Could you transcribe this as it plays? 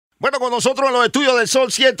Bueno, con nosotros en los estudios del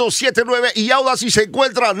Sol 107.9 y Audacy se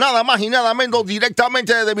encuentra nada más y nada menos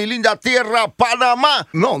directamente desde mi linda tierra, Panamá.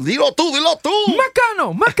 No, dilo tú.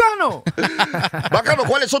 Makano. Makano,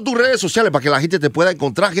 ¿cuáles son tus redes sociales para que la gente te pueda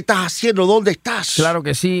encontrar? ¿Qué estás haciendo? ¿Dónde estás? Claro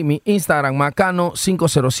que sí, mi Instagram,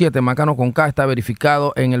 Makano507, Makano con K, está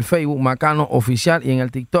verificado en el Facebook, Makano Oficial, y en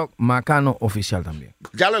el TikTok, Makano Oficial también.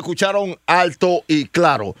 Ya lo escucharon alto y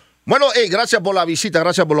claro. Bueno, gracias por la visita,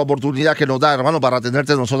 gracias por la oportunidad que nos da, hermano, para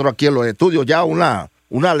atenderte nosotros aquí en los estudios. Ya una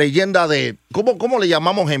leyenda de, ¿cómo le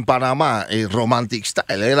llamamos en Panamá? Romantic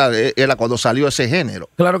Style, era cuando salió ese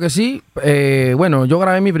género. Claro que sí. Bueno, yo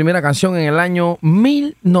grabé mi primera canción en el año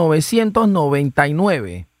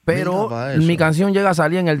 1999, pero mi canción llega a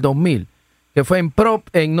salir en el 2000. Que fue fue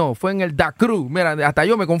en el Da Cruz. Mira, hasta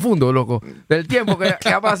yo me confundo, loco, del tiempo que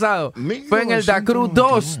ha pasado. Fue en el Da Cruz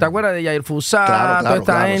 2, ¿te acuerdas de Yair Fusá? Toda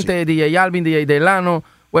esta gente, sí. DJ Alvin, DJ Delano.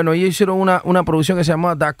 Bueno, ellos hicieron una producción que se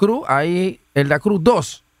llamaba Da Cruz. Ahí, el Da Cruz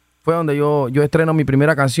 2 fue donde yo estreno mi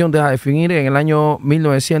primera canción, Deja de Fingir, en el año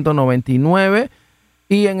 1999.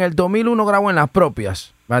 Y en el 2001 grabo en las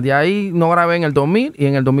propias. De ahí no grabé en el 2000 y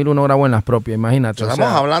en el 2001 grabé en las propias, imagínate.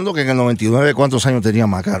 Estamos hablando que en el 99, ¿cuántos años tenía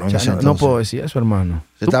Makano? No puedo decir eso, hermano.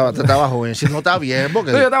 Te estaba joven, no está bien.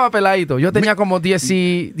 Porque... yo estaba peladito, yo tenía como 10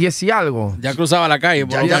 y algo. Ya cruzaba la calle.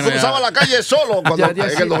 Ya cruzaba la calle solo cuando,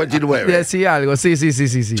 en el 99. 10 y algo, sí.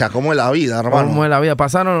 Ya, ¿cómo es la vida, hermano? ¿Cómo es la vida?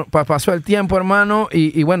 Pasó el tiempo, hermano,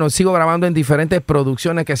 y bueno, sigo grabando en diferentes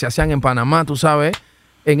producciones que se hacían en Panamá, tú sabes.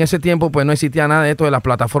 En ese tiempo, pues no existía nada de esto de las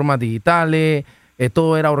plataformas digitales.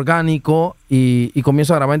 Todo era orgánico y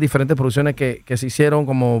comienzo a grabar en diferentes producciones que se hicieron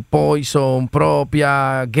como Poison,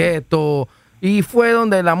 Propia, Ghetto, y fue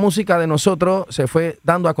donde la música de nosotros se fue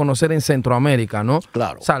dando a conocer en Centroamérica, ¿no?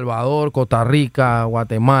 Claro. Salvador, Costa Rica,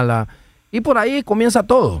 Guatemala, y por ahí comienza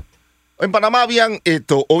todo. En Panamá habían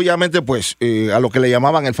obviamente, pues, a lo que le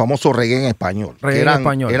llamaban el famoso reggae en español.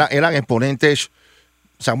 Eran exponentes.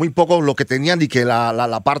 O sea, muy pocos los que tenían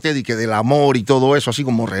la parte del amor y todo eso, así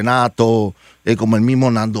como Renato, como el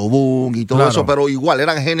mismo Nando Boom y todo eso, pero igual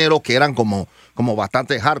eran géneros que eran como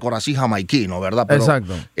bastante hardcore, así jamaiquino, ¿verdad? Pero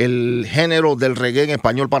exacto. El género del reggae en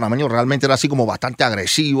español panameño realmente era así como bastante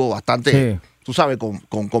agresivo, bastante, tú sabes,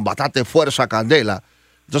 con bastante fuerza, candela.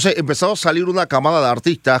 Entonces empezó a salir una camada de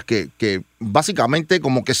artistas que básicamente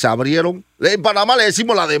como que se abrieron. En Panamá le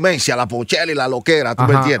decimos la demencia, la pochela y la loquera, ¿tú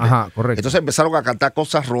me entiendes? Ajá, correcto. Entonces empezaron a cantar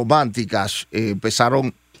cosas románticas,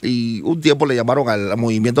 y un tiempo le llamaron al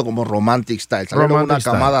movimiento como Romantic Style. Salieron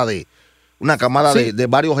una camada de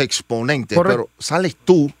varios exponentes, correcto. Pero sales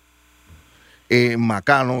tú,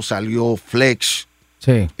 Makano, salió Flex,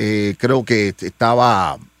 sí. Creo que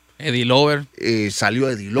estaba... Eddie Lover. Salió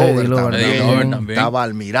Eddie Lover también. Estaba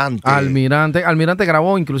Almirante. Almirante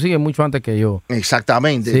grabó inclusive mucho antes que yo.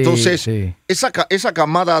 Exactamente. Sí, entonces, sí. Esa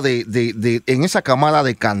camada en esa camada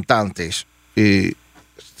de cantantes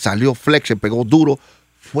salió Flex, se pegó duro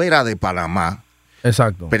fuera de Panamá.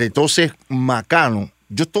 Exacto. Pero entonces, Makano,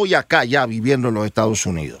 yo estoy acá ya viviendo en los Estados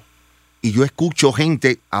Unidos y yo escucho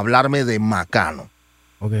gente hablarme de Makano.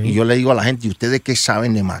 Okay. Y yo le digo a la gente, ¿y ustedes qué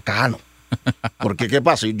saben de Makano? Porque, ¿qué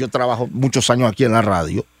pasa? Yo trabajo muchos años aquí en la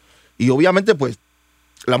radio y obviamente, pues,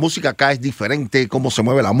 la música acá es diferente, cómo se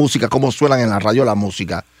mueve la música, cómo suenan en la radio la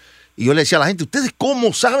música. Y yo le decía a la gente, ¿ustedes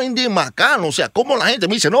cómo saben de Makano? O sea, ¿cómo la gente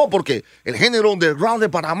me dice? No, porque el género underground de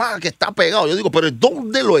Panamá que está pegado. Yo digo, pero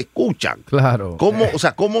 ¿dónde lo escuchan? Claro.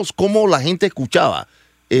 ¿Cómo la gente escuchaba?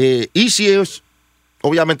 Easy es,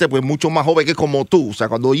 obviamente, pues, mucho más joven que como tú. O sea,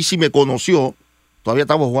 cuando Easy me conoció, todavía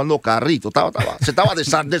estábamos jugando carrito, se estaba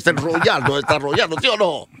desarrollando, ¿sí o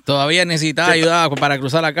no? Todavía necesitaba ayuda para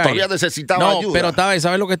cruzar la calle. Todavía necesitaba ayuda. Pero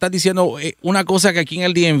 ¿sabes lo que estás diciendo? Una cosa que aquí en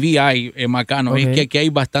el DMV hay, Makano, es que aquí hay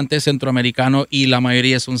bastantes centroamericanos y la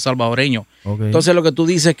mayoría son salvadoreños. Okay. Entonces lo que tú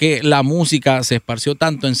dices es que la música se esparció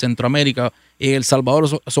tanto en Centroamérica y El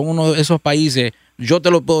Salvador son uno de esos países. Yo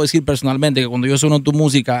te lo puedo decir personalmente, que cuando yo sueno tu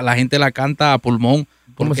música, la gente la canta a pulmón.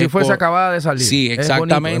 Como si fuese acabada de salir. Sí,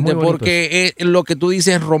 exactamente, es bonito, porque lo que tú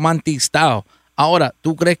dices es romantic style. Ahora,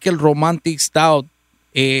 ¿tú crees que el romantic style,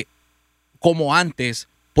 como antes,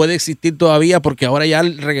 puede existir todavía? Porque ahora ya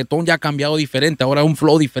el reggaetón ya ha cambiado diferente, ahora es un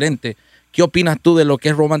flow diferente. ¿Qué opinas tú de lo que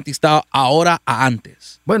es romantic style ahora a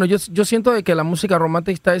antes? Bueno, yo siento de que la música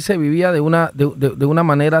romantic style se vivía de una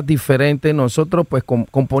manera diferente. Nosotros pues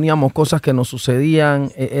componíamos cosas que nos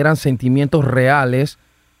sucedían, eran sentimientos reales.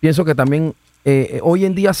 Pienso que también hoy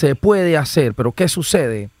en día se puede hacer, pero ¿qué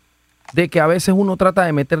sucede? De que a veces uno trata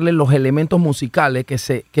de meterle los elementos musicales que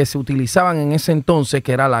se utilizaban en ese entonces,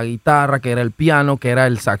 que era la guitarra, que era el piano, que era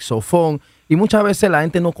el saxofón, y muchas veces la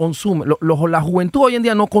gente no consume, la juventud hoy en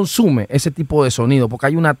día no consume ese tipo de sonido, porque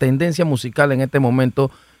hay una tendencia musical en este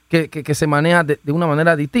momento que se maneja de una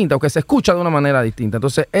manera distinta o que se escucha de una manera distinta.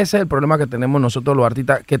 Entonces, ese es el problema que tenemos nosotros los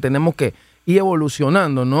artistas, que tenemos que ir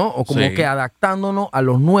evolucionando, ¿no? O como que adaptándonos a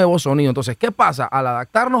los nuevos sonidos. Entonces, ¿qué pasa? Al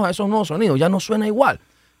adaptarnos a esos nuevos sonidos, ya no suena igual.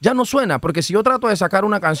 Ya no suena, porque si yo trato de sacar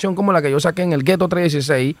una canción como la que yo saqué en el Ghetto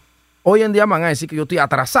 316, hoy en día me van a decir que yo estoy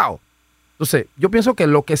atrasado. Entonces, yo pienso que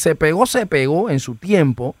lo que se pegó en su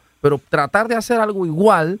tiempo, pero tratar de hacer algo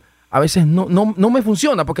igual a veces no me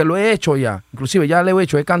funciona, porque lo he hecho ya. Inclusive ya lo he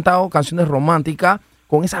hecho, he cantado canciones románticas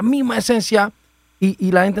con esa misma esencia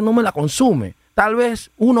y la gente no me la consume. Tal vez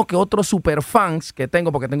uno que otro super fans que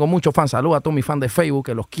tengo, porque tengo muchos fans. Saludos a todos mis fans de Facebook,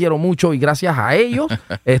 que los quiero mucho y gracias a ellos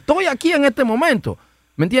estoy aquí en este momento.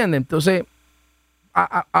 ¿Me entienden? Entonces,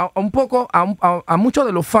 a muchos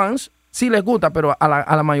de los fans sí les gusta, pero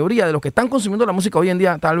a la mayoría de los que están consumiendo la música hoy en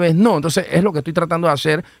día tal vez no. Entonces, es lo que estoy tratando de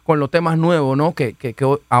hacer con los temas nuevos, ¿no? Que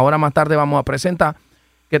ahora más tarde vamos a presentar,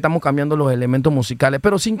 que estamos cambiando los elementos musicales,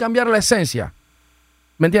 pero sin cambiar la esencia.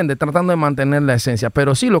 ¿Me entiendes? Tratando de mantener la esencia.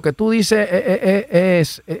 Pero sí, lo que tú dices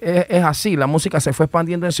es así. La música se fue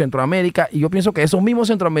expandiendo en Centroamérica y yo pienso que esos mismos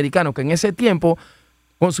centroamericanos que en ese tiempo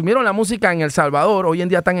consumieron la música en El Salvador, hoy en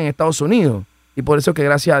día están en Estados Unidos. Y por eso que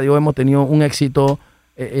gracias a Dios hemos tenido un éxito.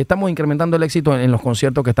 Estamos incrementando el éxito en los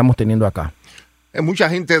conciertos que estamos teniendo acá. Hay mucha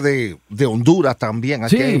gente de Honduras también.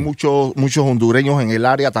 Aquí hay muchos hondureños en el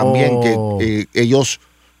área también que ellos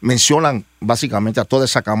mencionan básicamente a toda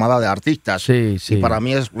esa camada de artistas. Y para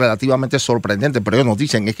mí es relativamente sorprendente, pero ellos nos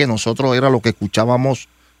dicen es que nosotros era lo que escuchábamos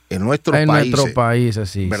en nuestros países. En nuestros países,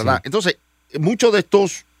 sí. ¿Verdad? Sí. Entonces, muchos de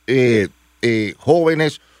estos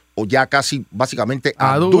jóvenes o ya casi básicamente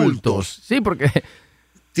adultos. Sí, porque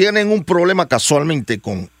tienen un problema casualmente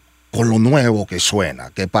con lo nuevo que suena,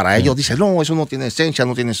 que para ellos dicen, no, eso no tiene esencia,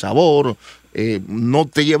 no tiene sabor, no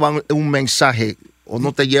te llevan un mensaje o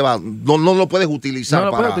no te lleva, no lo puedes utilizar. No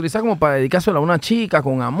lo puedes utilizar como para dedicárselo a una chica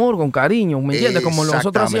con amor, con cariño, ¿me entiendes? Como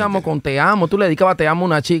nosotros hacíamos con Te Amo, tú le dedicabas Te Amo a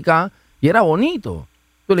una chica y era bonito.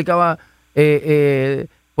 Tú le dedicabas,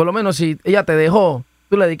 por lo menos si ella te dejó,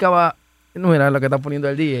 tú le dedicabas, no mira lo que está poniendo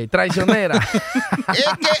el DJ, Traicionera. Es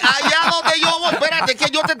que allá donde yo voy, espérate, que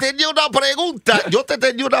yo te tenía una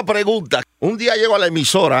pregunta. Un día llego a la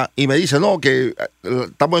emisora y me dice, no, que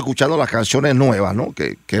estamos escuchando las canciones nuevas, ¿no?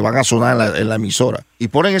 Que van a sonar en la emisora. Y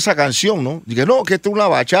ponen esa canción, ¿no? Dije, no, que esta es una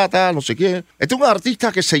bachata, no sé qué. Este es un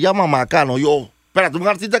artista que se llama Makano. Yo, espérate, ¿un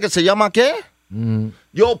artista que se llama qué?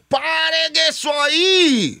 Yo, paren eso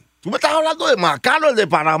ahí. Tú me estás hablando de Makano, el de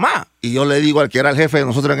Panamá. Y yo le digo al que era el jefe de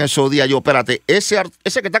nosotros en esos días, yo, espérate, ese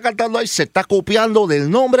que está cantando ahí se está copiando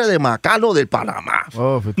del nombre de Makano del Panamá.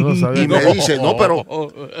 Tú no sabías. Y me dice, no, pero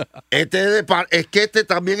es que este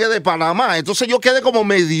también es de Panamá. Entonces yo quedé como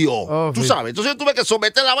medio, tú sabes. Entonces yo tuve que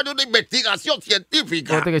someter a una investigación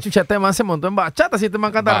científica. Porque que chucha, este man se montó en bachata, si este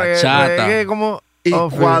man canta reggae, como... Y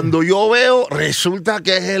cuando yo veo, resulta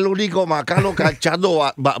que es el único Makano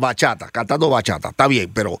cantando bachata. Está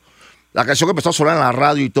bien, pero la canción que empezó a sonar en la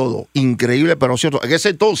radio y todo, increíble, pero cierto. En ese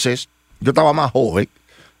entonces, yo estaba más joven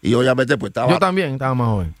y obviamente pues estaba... Yo también estaba más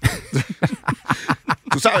joven.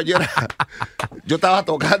 Tú sabes, yo estaba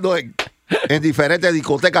tocando en diferentes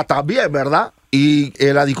discotecas también, ¿verdad? Y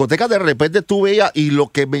en la discoteca de repente tú veías y lo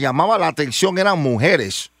que me llamaba la atención eran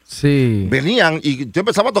mujeres. Sí. Venían y yo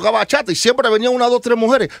empezaba a tocar bachata y siempre venían 1, 2, 3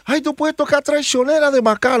 mujeres. Ay, tú puedes tocar Traicionera de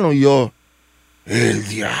Makano. Y yo, el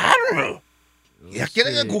diablo. Y ya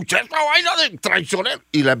quieren escuchar esta vaina de Traicionera.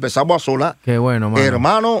 Y la empezamos a sonar. Qué bueno, mano.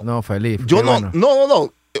 Hermano. No, feliz. Yo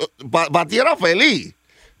no. Para ti era feliz.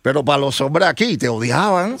 Pero para los hombres aquí te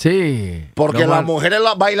odiaban. Sí. Porque las mujeres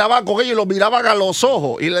bailaban con ellos y los miraban a los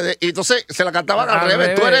ojos. Y entonces se la cantaban al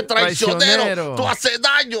revés. Tú eres traicionero. Tú haces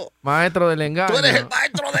daño. Maestro del engaño. Tú eres el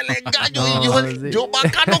maestro del engaño. Y yo,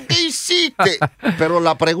 Makano, ¿qué hiciste? Pero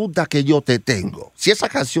la pregunta que yo te tengo, si esa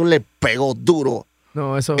canción le pegó duro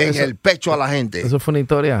en el pecho a la gente. Eso fue una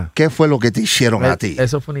historia. ¿Qué fue lo que te hicieron a ti?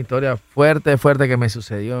 Eso fue una historia fuerte que me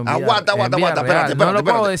sucedió en vida. Aguanta. Espérate. No lo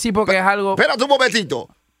puedo decir porque es algo... Espérate un momentito.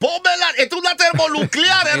 Esto es una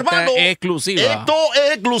termonuclear, hermano. Es exclusiva. Esto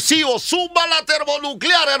es exclusivo. Zumba la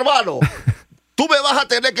termonuclear, hermano. Tú me vas a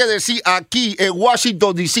tener que decir aquí en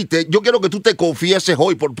Washington, D.C. Yo quiero que tú te confieses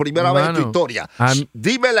hoy por primera vez en tu historia.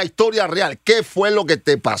 Dime la historia real. ¿Qué fue lo que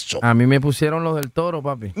te pasó? A mí me pusieron los del toro,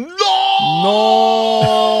 papi. ¡No!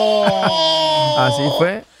 Así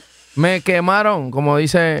fue. Me quemaron, como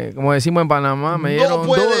decimos en Panamá. Me dieron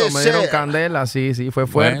duro, me dieron candela. Sí, fue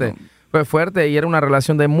fuerte. Bueno. Fue fuerte y era una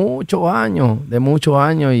relación de muchos años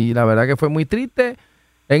y la verdad que fue muy triste.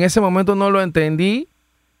 En ese momento no lo entendí,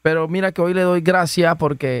 pero mira que hoy le doy gracias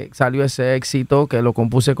porque salió ese éxito que lo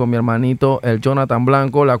compuse con mi hermanito, el Jonathan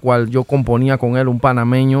Blanco, la cual yo componía con él, un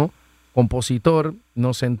panameño, compositor,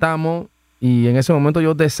 nos sentamos y en ese momento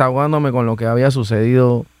yo desahogándome con lo que había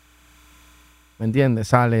sucedido, ¿me entiendes?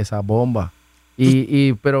 Sale esa bomba.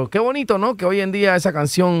 Pero qué bonito, ¿no? Que hoy en día esa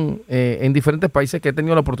canción, en diferentes países que he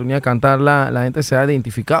tenido la oportunidad de cantarla, la gente se ha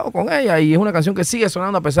identificado con ella y es una canción que sigue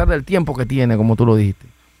sonando a pesar del tiempo que tiene, como tú lo dijiste.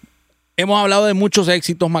 Hemos hablado de muchos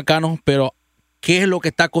éxitos macanos, pero ¿qué es lo que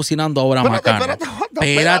está cocinando ahora Makano?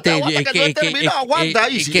 Espérate,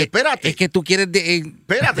 es que tú quieres...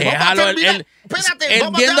 Espérate, déjalo, él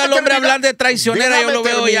viendo al hombre hablar de Traicionera, yo lo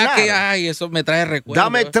veo ya que, ay, eso me trae recuerdos.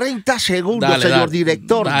 Dame 30 segundos, señor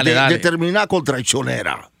director, de terminar con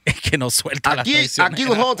Traicionera. Es que no suelta la Traicionera. Aquí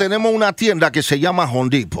nosotros tenemos una tienda que se llama Home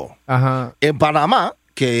Depot. Ajá. En Panamá,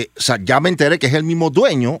 que ya me enteré que es el mismo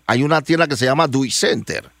dueño, hay una tienda que se llama Dewey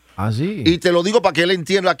Center. Ah, sí. Y te lo digo para que él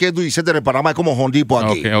entienda que es Dewey Center en Panamá, es como Home Depot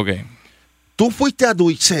aquí. Ok. Tú fuiste a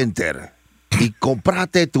Dewey Center y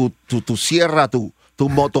compraste tu sierra, tu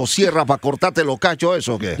motosierra para cortarte los cachos,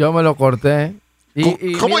 ¿eso qué? Yo me lo corté.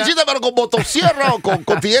 ¿Cómo hiciste, pero con motosierra o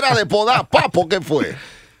con tijera de podar? ¿Papo qué fue?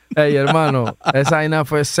 Ey, hermano, esa vaina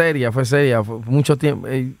fue seria, fue mucho tiempo.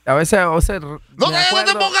 A veces no te pongas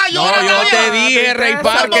a llorar. No, yo te dije, Rey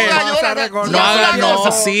Parker.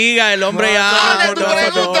 No siga, el hombre ya.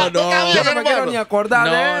 Yo no me quiero ni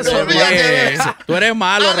acordar de eso. Tú eres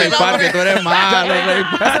malo, Rey Parker, tú eres malo.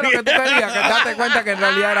 Eso es lo que tú querías, que te das cuenta que en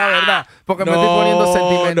realidad era verdad. Porque me estoy poniendo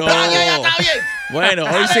sentimental. Está bien. Bueno,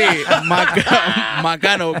 hoy sí,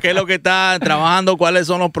 Makano, ¿qué es lo que está trabajando? ¿Cuáles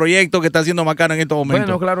son los proyectos que está haciendo Makano en estos momentos?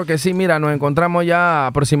 Bueno, claro que sí. Mira, nos encontramos ya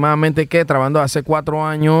aproximadamente, trabajando hace 4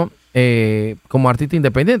 años como artista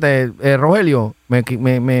independiente. Rogelio, ¿me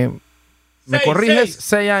corriges?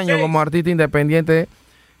 6 años como artista independiente.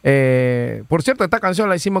 Por cierto, esta canción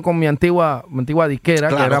la hicimos con mi antigua disquera,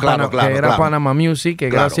 que era Panma Music, que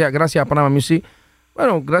gracias a Panma Music,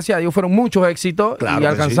 bueno, gracias a Dios fueron muchos éxitos y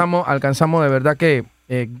alcanzamos de verdad que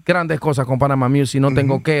grandes cosas con Panma Music, no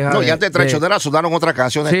tengo quejas. No, ya te Traicionera sudaron otras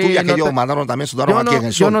canciones tuyas que ellos mandaron también, sudaron aquí en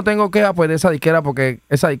el sol. Yo no tengo quejas pues de esa disquera porque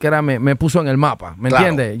esa disquera me puso en el mapa, ¿me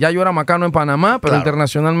entiendes? Ya yo era Makano en Panamá, pero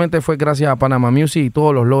internacionalmente fue gracias a Panma Music y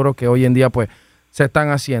todos los logros que hoy en día pues se están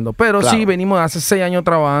haciendo. Pero sí, venimos hace 6 años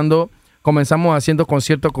trabajando, comenzamos haciendo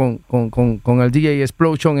conciertos con el DJ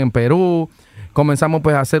Explosion en Perú, comenzamos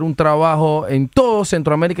pues a hacer un trabajo en todo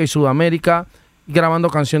Centroamérica y Sudamérica, grabando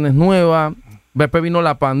canciones nuevas. Después vino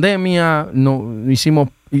la pandemia, hicimos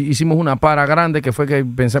una para grande que fue que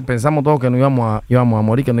pensamos todos que no íbamos a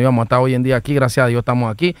morir, que no íbamos a estar hoy en día aquí. Gracias a Dios estamos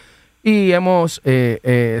aquí. Y hemos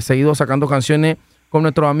seguido sacando canciones con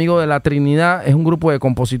nuestros amigos de La Trinidad. Es un grupo de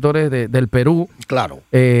compositores del Perú. Claro.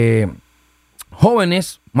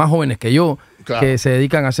 Jóvenes, más jóvenes que yo, que se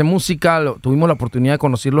dedican a hacer música. Tuvimos la oportunidad de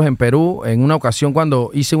conocerlos en Perú en una ocasión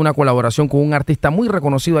cuando hice una colaboración con un artista muy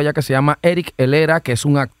reconocido allá que se llama Eric Helera, que es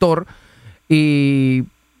un actor. Y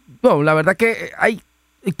bueno, la verdad que hay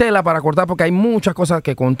tela para cortar porque hay muchas cosas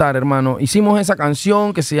que contar, hermano. Hicimos esa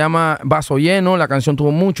canción que se llama Vaso Lleno. La canción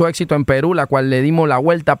tuvo mucho éxito en Perú, la cual le dimos la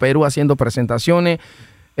vuelta a Perú haciendo presentaciones.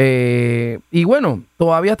 Y bueno,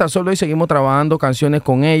 todavía hasta el sol de hoy seguimos trabajando canciones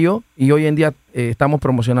con ellos. Y hoy en día estamos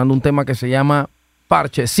promocionando un tema que se llama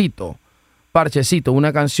Parchecito. Parchecito,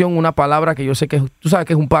 una canción, una palabra que yo sé que tú sabes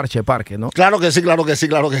que es un parche, ¿no? Claro que sí. Bueno,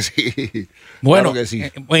 claro que sí.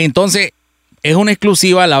 Pues entonces es una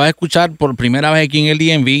exclusiva, la vas a escuchar por primera vez aquí en el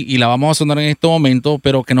DMV y la vamos a sonar en este momento,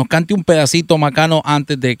 pero que nos cante un pedacito Makano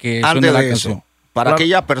antes de que suene la canción. Para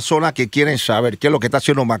aquellas personas que quieren saber qué es lo que está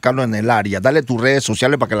haciendo Makano en el área, dale tus redes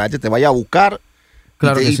sociales para que la gente te vaya a buscar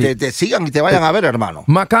y te sigan y te vayan a ver, hermano.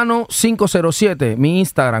 Makano 507, mi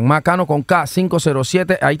Instagram, Makano con K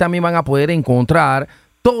 507. Ahí también van a poder encontrar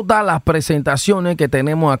todas las presentaciones que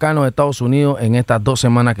tenemos acá en los Estados Unidos en estas 2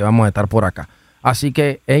 semanas que vamos a estar por acá. Así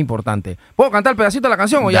que es importante. ¿Puedo cantar el pedacito de la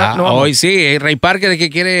canción o ya? No, hoy sí, Rey Parker que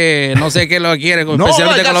quiere, no sé qué lo quiere,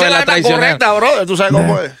 especialmente con lo de la Traicionera. Correcta, brother, tú sabes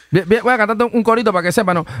cómo es. Voy a cantarte un corito para que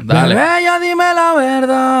sepan, ¿no? Dale. Bella, dime la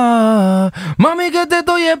verdad, mami, que te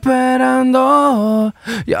estoy esperando.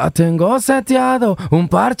 Ya tengo seteado un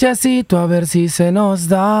parchecito a ver si se nos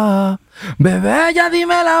da. Bebé, ya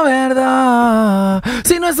dime la verdad,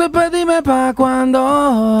 si no estoy pues dime pa'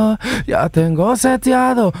 cuándo. Ya tengo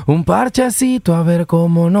seteado un parchecito a ver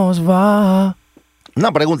cómo nos va.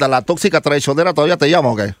 Una pregunta, ¿la tóxica traicionera todavía te llama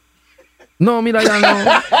o qué? No, mira, ya no.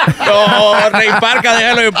 No, Rey Parca,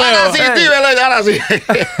 déjalo en peo. Ahora sí.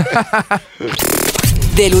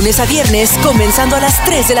 De lunes a viernes, comenzando a las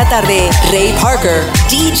 3 de la tarde. Ray Parker,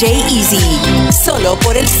 DJ Easy. Solo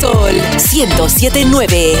por el Sol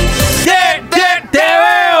 107.9. ¡Te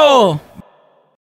veo!